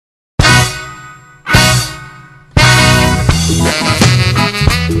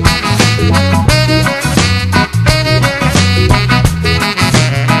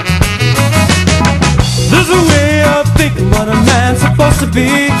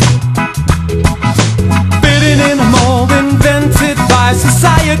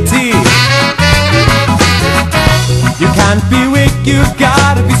anxiety. You can't be weak, you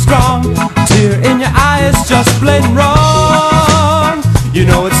gotta be strong. Tear in your eye is just plain wrong. You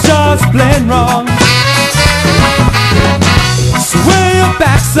know it's just plain wrong. So when your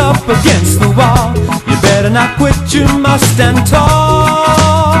back's up against the wall, you better not quit, you must stand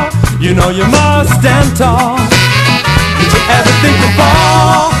tall. You know you must stand tall. Did you ever think to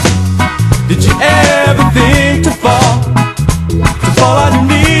fall? Did you ever think to fall? To fall on your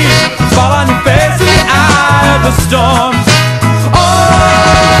knees, fall on your face in the eye of the storm.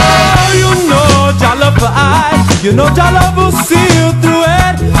 Oh, you know Jah love for I. You know Jah love will see you through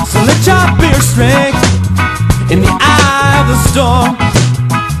it. So let your beer strength in the eye of the storm.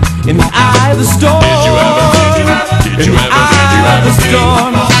 In the eye of the storm. Did you ever, of the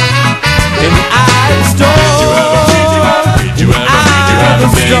storm. In the eye of the storm. did you ever, the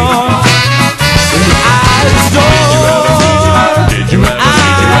storm. In the eye of the storm. did you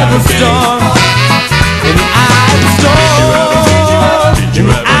ever, the storm. In the eye of the storm. did you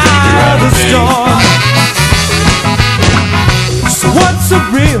ever, the storm. So what's a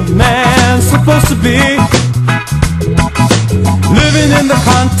real man supposed to be? Living in the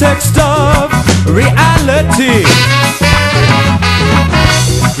context of reality.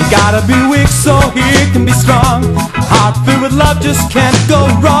 You gotta be weak so he can be strong. Heart filled with love just can't go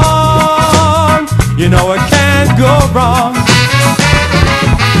wrong. You know it can't go wrong.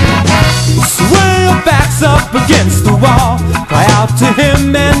 So when your back's up against the wall, cry out to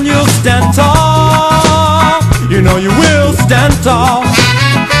him and you'll stand tall. You know you will stand tall.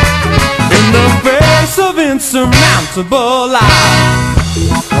 In the face of insurmountable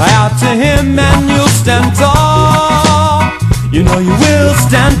odds, cry out to him and you'll stand tall. You know you will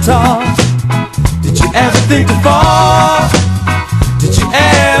stand tall. Did you ever think to fall? Did you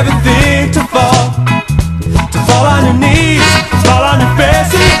ever think to fall? To fall on your knees, fall on your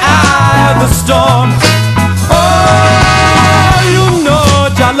face in the eye of the storm. Oh, you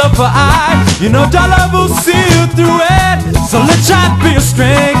know Jah love for I. You know Jah love will see you through it. So let Jah be your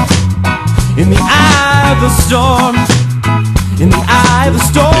strength in the eye of the storm. In the eye of the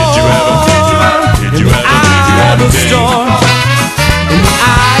storm. did you In the ever, eye of the storm. In the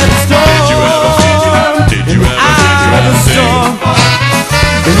eye of the storm. did you ever, In the eye of the storm.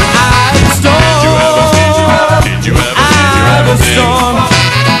 In the eye of the storm. did you ever, Eye of the storm.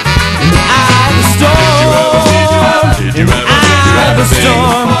 In the eye of the storm. did you In the ever, eye of the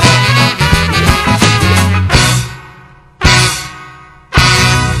storm.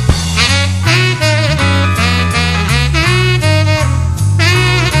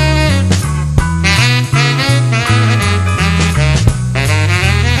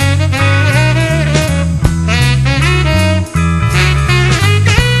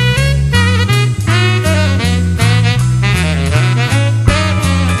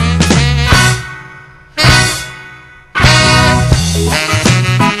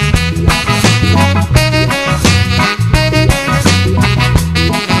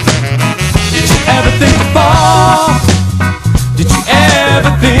 Think to fall? Did you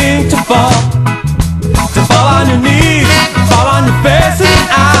ever think to fall? To fall on your knees, fall on your face in the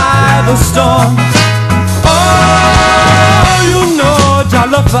eye of the storm. Oh, you know Jah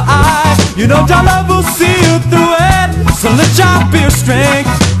love for I. You know Jah love will see you through it. So let Jah be your strength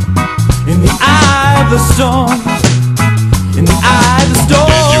in the eye of the storm. In the eye of the storm.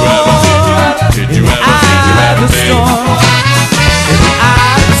 did you ever, In the eye of the storm. In the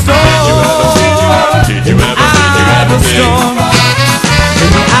eye of the storm. did you ever, Eye of the storm. In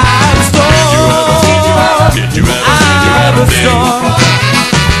the eye of the storm. did you ever, Eye of the storm.